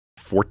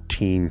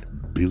14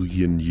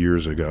 billion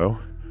years ago,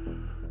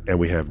 and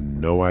we have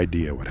no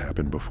idea what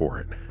happened before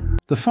it.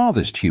 The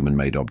farthest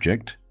human-made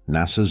object,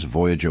 NASA's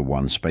Voyager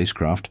 1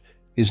 spacecraft,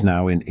 is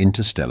now in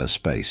interstellar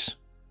space.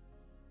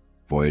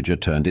 Voyager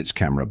turned its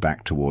camera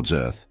back towards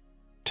Earth,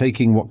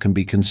 taking what can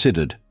be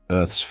considered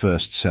Earth's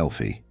first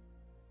selfie.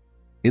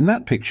 In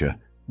that picture,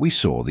 we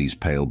saw these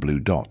pale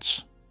blue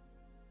dots.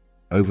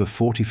 Over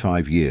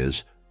 45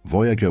 years,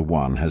 Voyager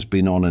 1 has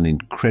been on an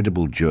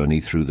incredible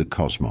journey through the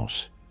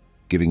cosmos,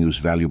 giving us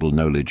valuable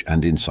knowledge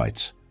and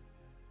insights.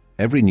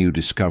 Every new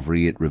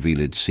discovery it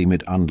revealed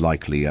seemed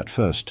unlikely at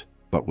first,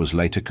 but was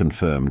later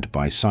confirmed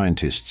by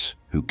scientists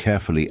who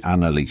carefully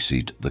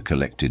analyzed the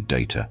collected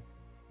data.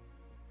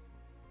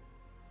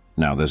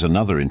 Now there's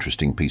another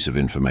interesting piece of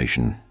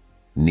information.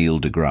 Neil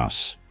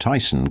deGrasse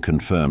Tyson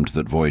confirmed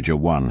that Voyager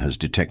 1 has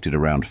detected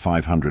around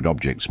 500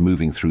 objects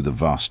moving through the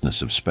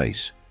vastness of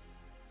space.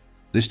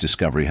 This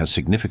discovery has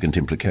significant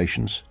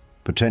implications,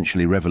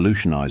 potentially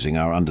revolutionizing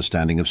our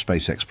understanding of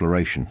space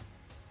exploration.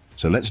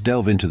 So let's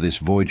delve into this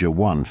Voyager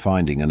 1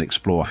 finding and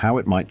explore how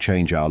it might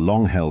change our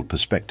long-held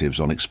perspectives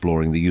on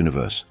exploring the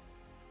universe.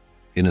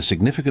 In a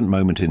significant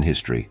moment in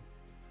history,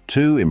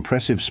 two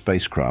impressive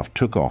spacecraft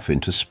took off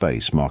into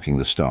space, marking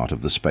the start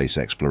of the space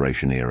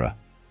exploration era.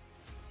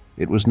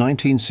 It was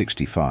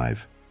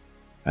 1965,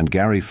 and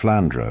Gary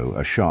Flandreau,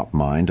 a sharp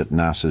mind at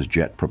NASA's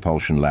Jet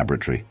Propulsion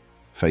Laboratory,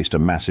 faced a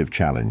massive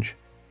challenge: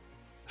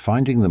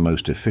 finding the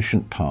most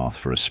efficient path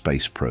for a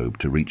space probe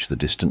to reach the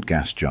distant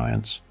gas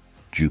giants,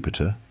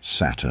 Jupiter,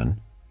 Saturn,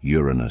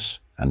 Uranus,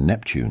 and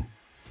Neptune.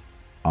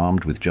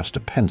 Armed with just a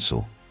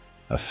pencil,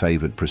 a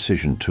favored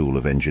precision tool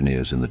of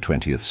engineers in the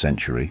 20th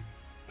century,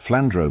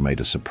 Flandreau made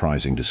a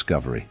surprising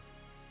discovery.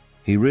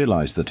 He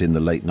realized that in the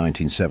late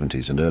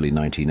 1970s and early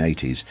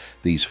 1980s,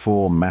 these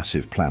four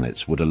massive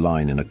planets would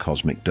align in a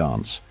cosmic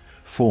dance,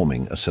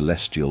 forming a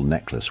celestial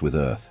necklace with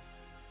Earth.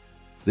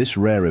 This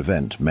rare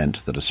event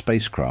meant that a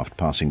spacecraft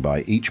passing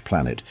by each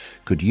planet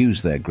could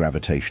use their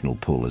gravitational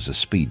pull as a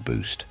speed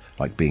boost,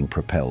 like being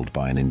propelled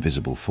by an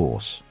invisible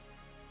force.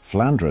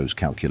 Flandreau's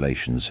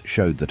calculations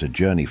showed that a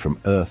journey from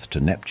Earth to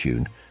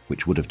Neptune,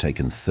 which would have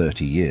taken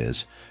 30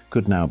 years,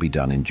 could now be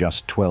done in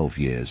just 12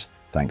 years,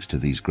 thanks to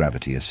these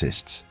gravity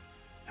assists.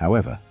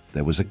 However,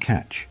 there was a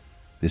catch.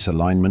 This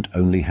alignment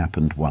only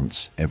happened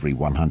once every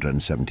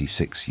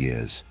 176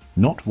 years.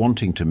 Not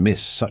wanting to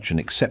miss such an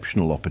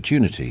exceptional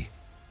opportunity,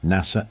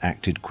 NASA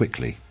acted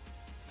quickly.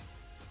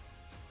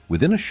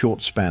 Within a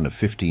short span of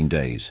 15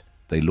 days,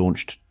 they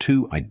launched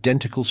two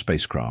identical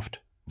spacecraft,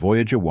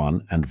 Voyager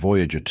 1 and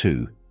Voyager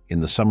 2, in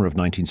the summer of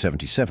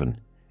 1977,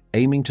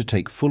 aiming to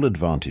take full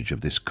advantage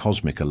of this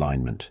cosmic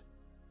alignment.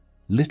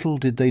 Little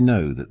did they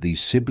know that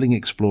these sibling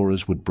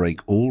explorers would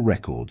break all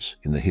records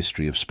in the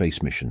history of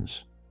space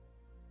missions.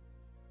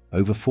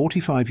 Over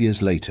 45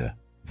 years later,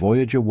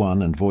 Voyager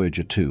 1 and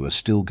Voyager 2 are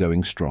still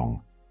going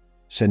strong,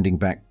 sending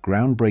back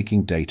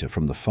groundbreaking data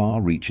from the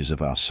far reaches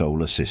of our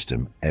solar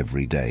system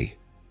every day.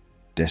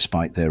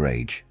 Despite their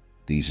age,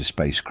 these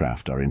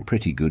spacecraft are in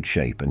pretty good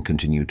shape and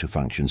continue to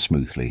function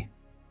smoothly.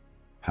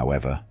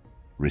 However,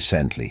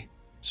 recently,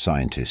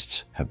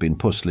 scientists have been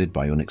puzzled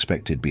by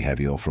unexpected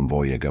behavior from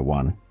Voyager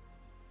 1.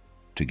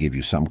 To give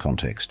you some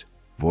context,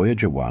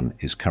 Voyager 1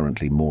 is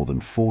currently more than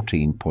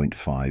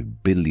 14.5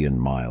 billion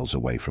miles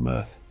away from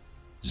Earth,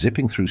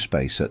 zipping through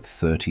space at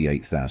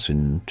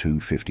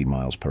 38,250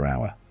 miles per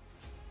hour.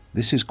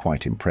 This is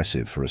quite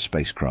impressive for a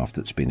spacecraft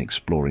that's been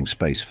exploring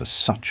space for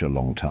such a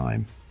long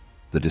time.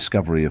 The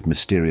discovery of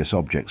mysterious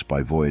objects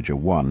by Voyager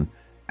 1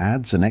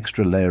 adds an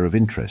extra layer of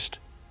interest.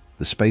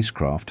 The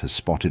spacecraft has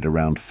spotted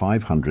around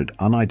 500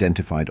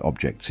 unidentified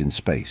objects in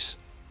space,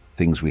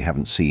 things we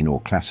haven't seen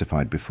or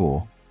classified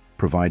before,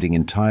 providing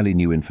entirely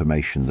new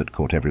information that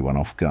caught everyone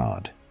off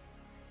guard.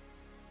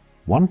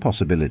 One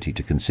possibility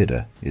to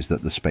consider is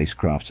that the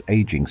spacecraft's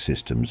aging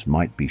systems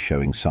might be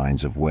showing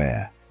signs of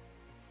wear.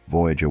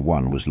 Voyager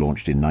 1 was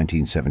launched in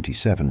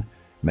 1977,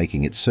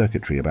 making its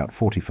circuitry about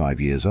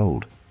 45 years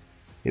old.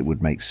 It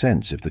would make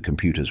sense if the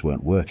computers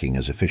weren't working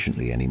as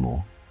efficiently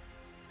anymore.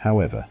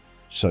 However,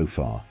 so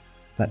far,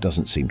 that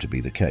doesn't seem to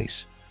be the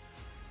case.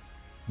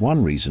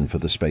 One reason for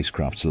the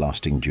spacecraft's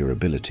lasting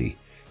durability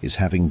is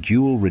having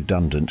dual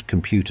redundant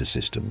computer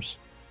systems.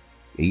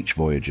 Each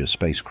Voyager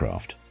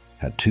spacecraft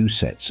had two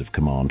sets of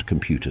command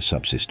computer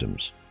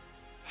subsystems: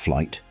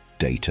 flight,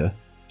 data,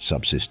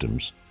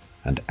 subsystems,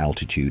 and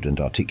altitude and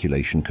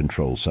articulation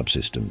control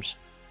subsystems.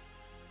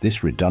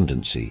 This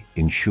redundancy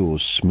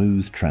ensures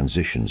smooth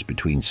transitions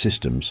between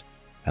systems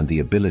and the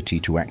ability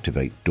to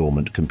activate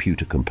dormant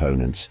computer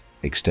components,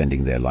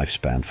 extending their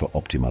lifespan for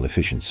optimal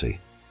efficiency.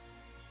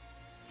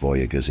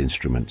 Voyager's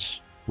instruments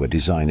were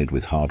designed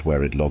with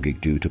hardwired logic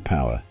due to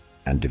power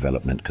and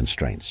development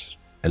constraints.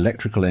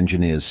 Electrical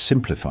engineers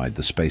simplified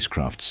the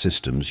spacecraft's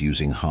systems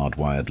using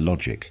hardwired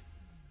logic.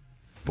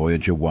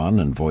 Voyager 1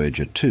 and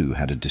Voyager 2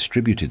 had a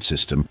distributed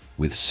system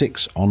with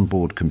 6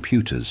 onboard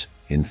computers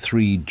in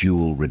 3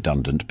 dual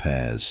redundant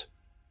pairs.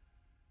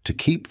 To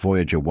keep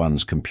Voyager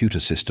 1's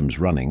computer systems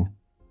running,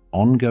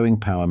 ongoing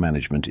power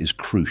management is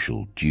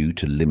crucial due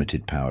to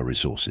limited power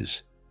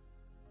resources.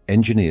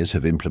 Engineers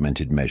have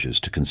implemented measures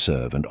to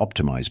conserve and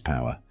optimize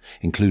power,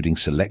 including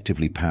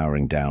selectively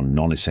powering down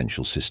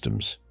non-essential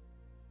systems.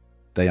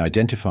 They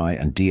identify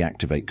and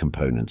deactivate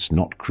components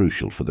not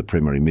crucial for the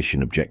primary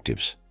mission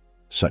objectives,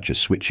 such as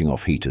switching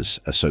off heaters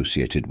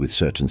associated with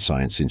certain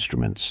science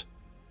instruments.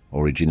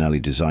 Originally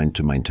designed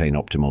to maintain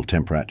optimal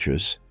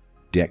temperatures,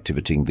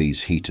 deactivating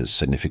these heaters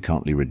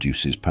significantly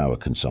reduces power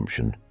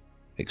consumption,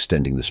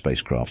 extending the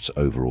spacecraft's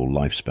overall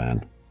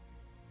lifespan.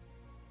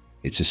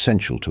 It's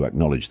essential to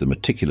acknowledge the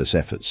meticulous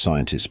efforts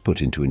scientists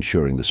put into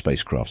ensuring the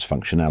spacecraft's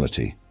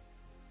functionality.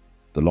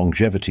 The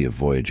longevity of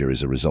Voyager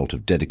is a result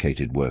of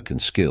dedicated work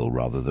and skill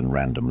rather than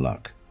random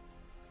luck.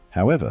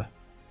 However,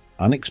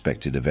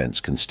 unexpected events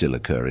can still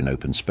occur in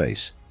open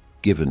space,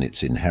 given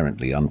its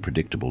inherently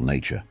unpredictable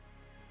nature.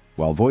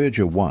 While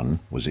Voyager 1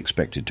 was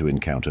expected to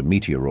encounter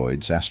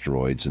meteoroids,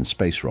 asteroids, and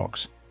space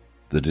rocks,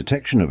 the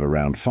detection of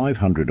around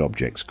 500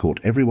 objects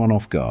caught everyone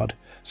off guard,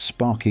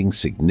 sparking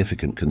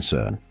significant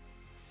concern.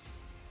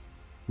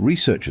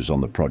 Researchers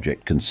on the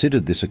project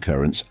considered this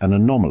occurrence an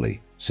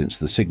anomaly since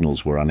the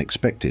signals were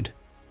unexpected,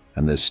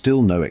 and there's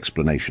still no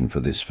explanation for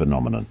this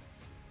phenomenon.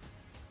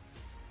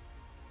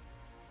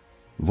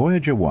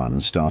 Voyager 1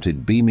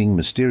 started beaming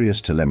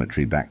mysterious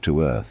telemetry back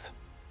to Earth,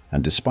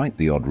 and despite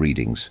the odd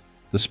readings,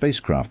 the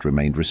spacecraft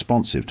remained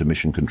responsive to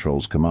mission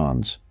control's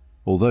commands,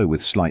 although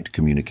with slight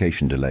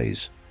communication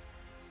delays.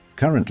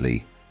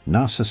 Currently,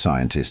 NASA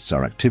scientists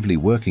are actively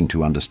working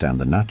to understand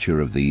the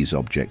nature of these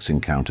objects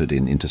encountered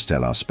in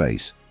interstellar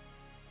space.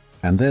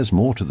 And there's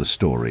more to the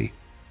story.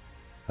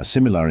 A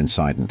similar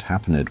incident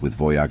happened with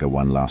Voyager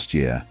 1 last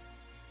year,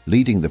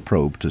 leading the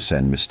probe to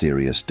send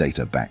mysterious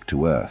data back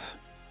to Earth.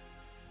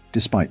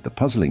 Despite the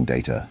puzzling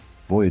data,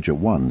 Voyager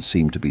 1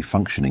 seemed to be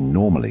functioning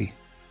normally,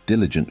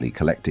 diligently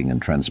collecting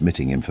and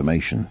transmitting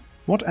information.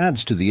 What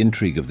adds to the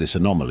intrigue of this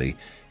anomaly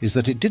is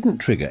that it didn't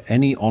trigger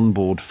any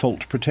onboard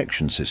fault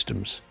protection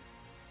systems.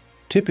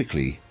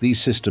 Typically, these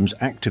systems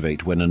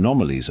activate when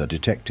anomalies are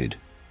detected,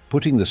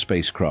 putting the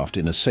spacecraft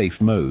in a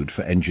safe mode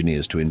for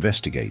engineers to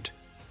investigate.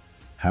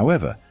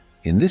 However,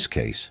 in this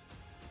case,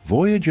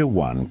 Voyager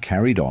 1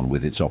 carried on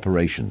with its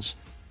operations,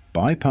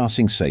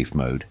 bypassing safe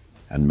mode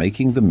and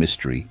making the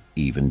mystery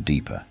even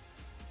deeper.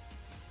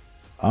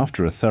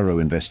 After a thorough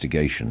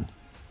investigation,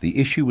 the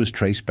issue was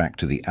traced back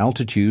to the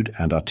altitude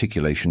and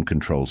articulation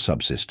control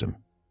subsystem.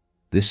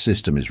 This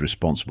system is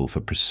responsible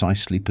for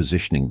precisely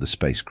positioning the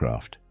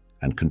spacecraft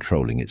and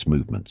controlling its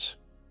movements.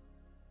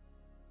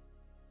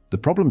 The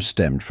problem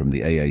stemmed from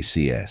the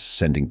AACS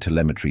sending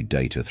telemetry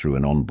data through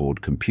an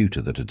onboard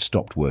computer that had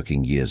stopped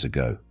working years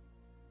ago.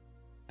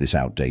 This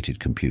outdated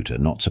computer,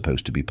 not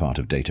supposed to be part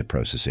of data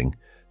processing,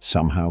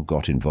 somehow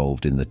got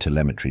involved in the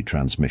telemetry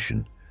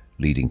transmission,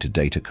 leading to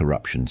data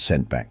corruption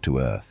sent back to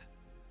Earth.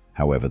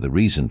 However, the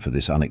reason for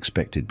this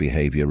unexpected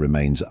behavior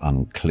remains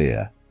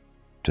unclear.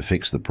 To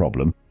fix the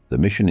problem, the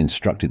mission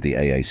instructed the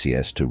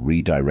AACS to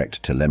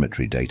redirect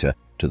telemetry data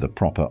to the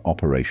proper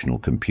operational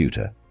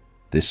computer.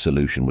 This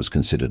solution was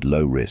considered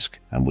low risk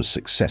and was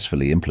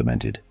successfully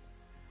implemented.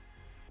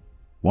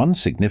 One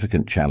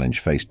significant challenge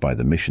faced by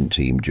the mission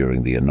team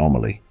during the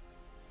anomaly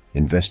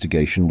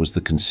investigation was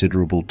the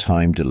considerable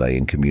time delay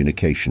in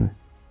communication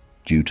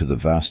due to the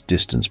vast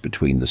distance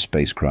between the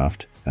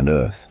spacecraft and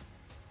Earth.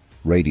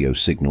 Radio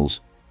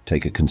signals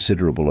take a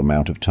considerable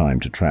amount of time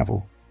to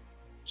travel.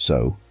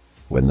 So,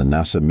 when the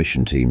NASA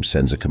mission team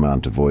sends a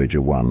command to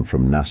Voyager 1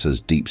 from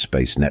NASA's Deep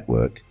Space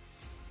Network,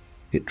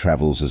 it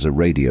travels as a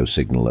radio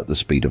signal at the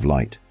speed of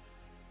light.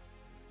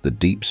 The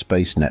Deep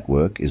Space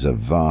Network is a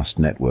vast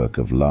network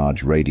of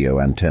large radio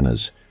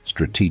antennas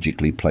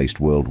strategically placed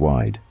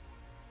worldwide.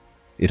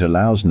 It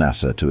allows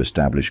NASA to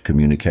establish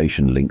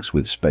communication links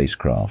with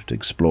spacecraft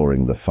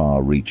exploring the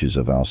far reaches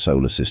of our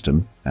solar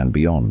system and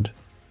beyond.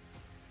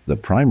 The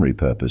primary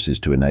purpose is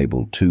to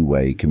enable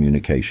two-way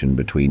communication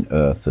between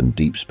Earth and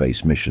deep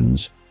space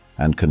missions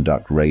and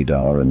conduct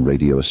radar and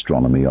radio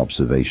astronomy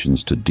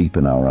observations to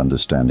deepen our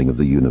understanding of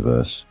the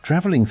universe.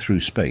 Traveling through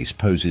space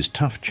poses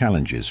tough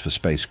challenges for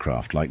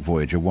spacecraft like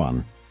Voyager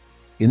 1.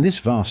 In this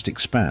vast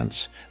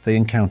expanse, they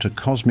encounter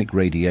cosmic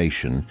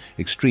radiation,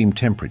 extreme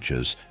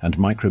temperatures, and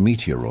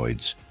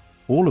micrometeoroids,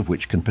 all of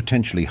which can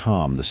potentially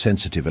harm the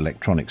sensitive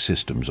electronic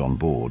systems on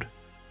board.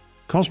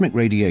 Cosmic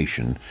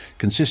radiation,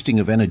 consisting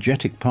of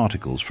energetic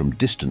particles from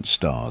distant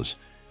stars,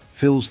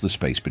 fills the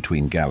space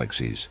between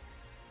galaxies.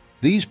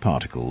 These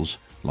particles,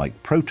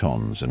 like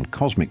protons and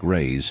cosmic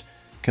rays,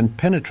 can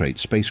penetrate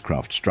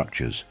spacecraft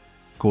structures,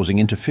 causing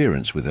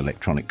interference with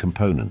electronic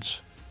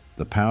components.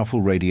 The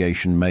powerful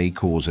radiation may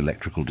cause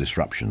electrical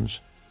disruptions,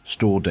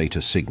 store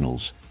data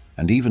signals,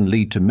 and even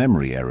lead to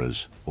memory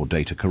errors or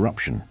data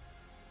corruption.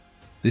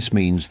 This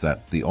means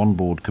that the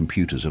onboard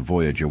computers of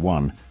Voyager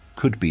 1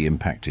 could be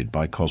impacted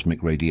by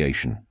cosmic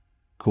radiation,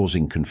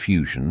 causing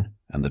confusion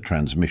and the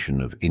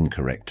transmission of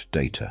incorrect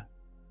data.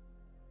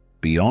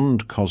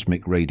 Beyond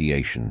cosmic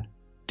radiation,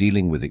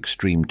 dealing with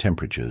extreme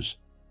temperatures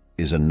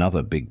is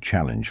another big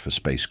challenge for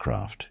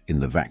spacecraft in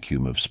the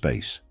vacuum of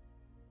space.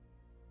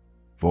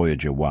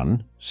 Voyager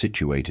 1,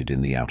 situated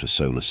in the outer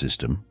solar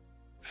system,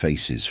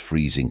 faces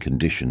freezing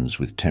conditions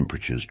with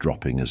temperatures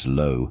dropping as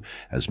low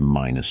as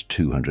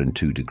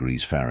 -202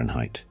 degrees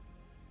Fahrenheit.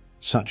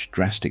 Such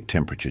drastic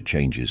temperature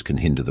changes can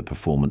hinder the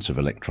performance of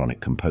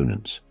electronic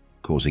components,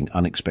 causing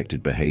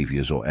unexpected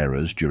behaviors or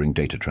errors during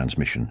data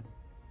transmission.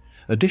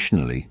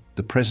 Additionally,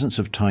 the presence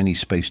of tiny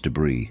space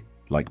debris,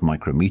 like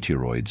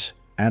micrometeoroids,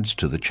 adds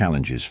to the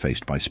challenges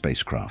faced by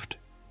spacecraft.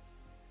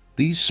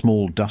 These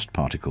small dust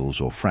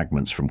particles or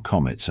fragments from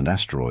comets and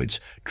asteroids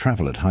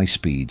travel at high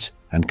speeds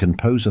and can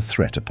pose a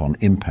threat upon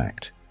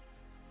impact.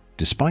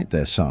 Despite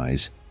their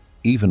size,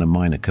 even a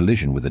minor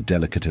collision with a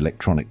delicate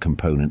electronic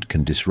component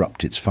can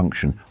disrupt its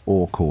function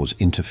or cause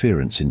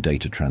interference in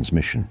data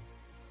transmission.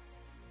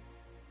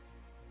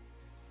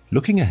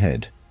 Looking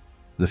ahead,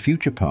 the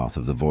future path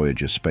of the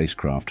Voyager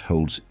spacecraft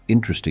holds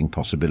interesting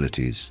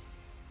possibilities.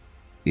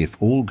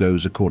 If all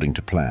goes according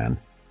to plan,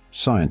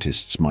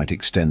 scientists might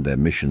extend their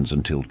missions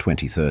until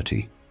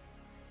 2030.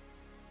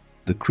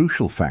 The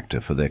crucial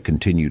factor for their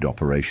continued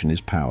operation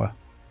is power.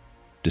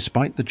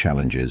 Despite the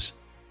challenges,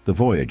 the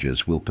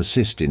Voyagers will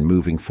persist in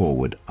moving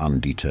forward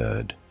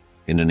undeterred.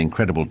 In an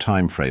incredible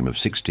time frame of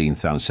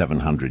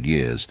 16,700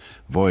 years,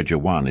 Voyager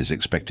 1 is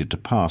expected to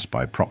pass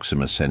by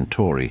Proxima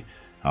Centauri,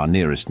 our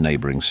nearest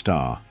neighboring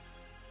star.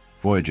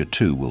 Voyager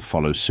 2 will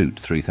follow suit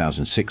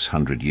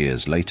 3,600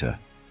 years later.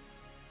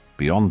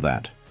 Beyond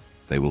that,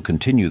 they will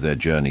continue their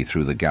journey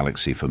through the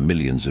galaxy for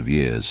millions of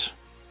years,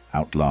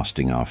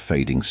 outlasting our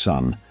fading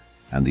sun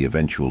and the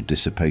eventual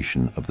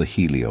dissipation of the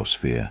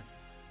heliosphere.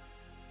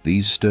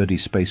 These sturdy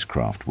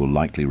spacecraft will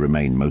likely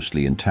remain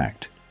mostly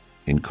intact,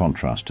 in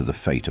contrast to the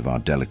fate of our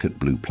delicate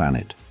blue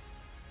planet.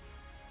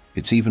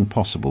 It's even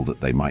possible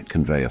that they might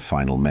convey a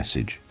final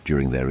message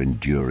during their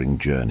enduring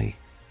journey.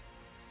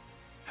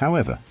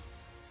 However,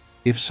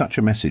 if such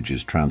a message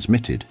is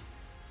transmitted,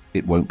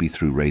 it won't be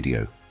through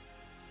radio,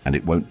 and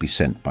it won't be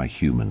sent by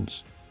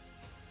humans.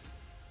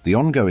 The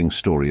ongoing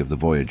story of the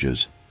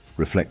Voyagers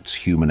reflects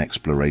human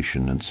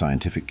exploration and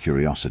scientific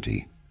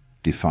curiosity,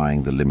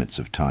 defying the limits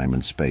of time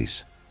and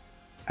space.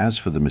 As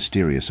for the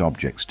mysterious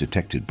objects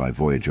detected by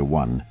Voyager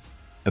 1,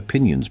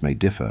 opinions may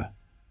differ.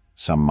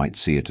 Some might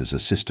see it as a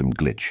system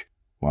glitch,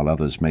 while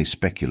others may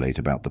speculate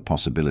about the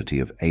possibility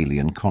of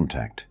alien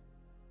contact.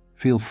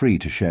 Feel free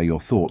to share your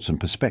thoughts and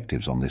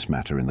perspectives on this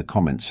matter in the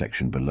comments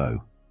section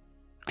below.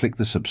 Click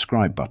the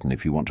subscribe button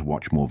if you want to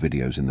watch more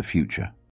videos in the future.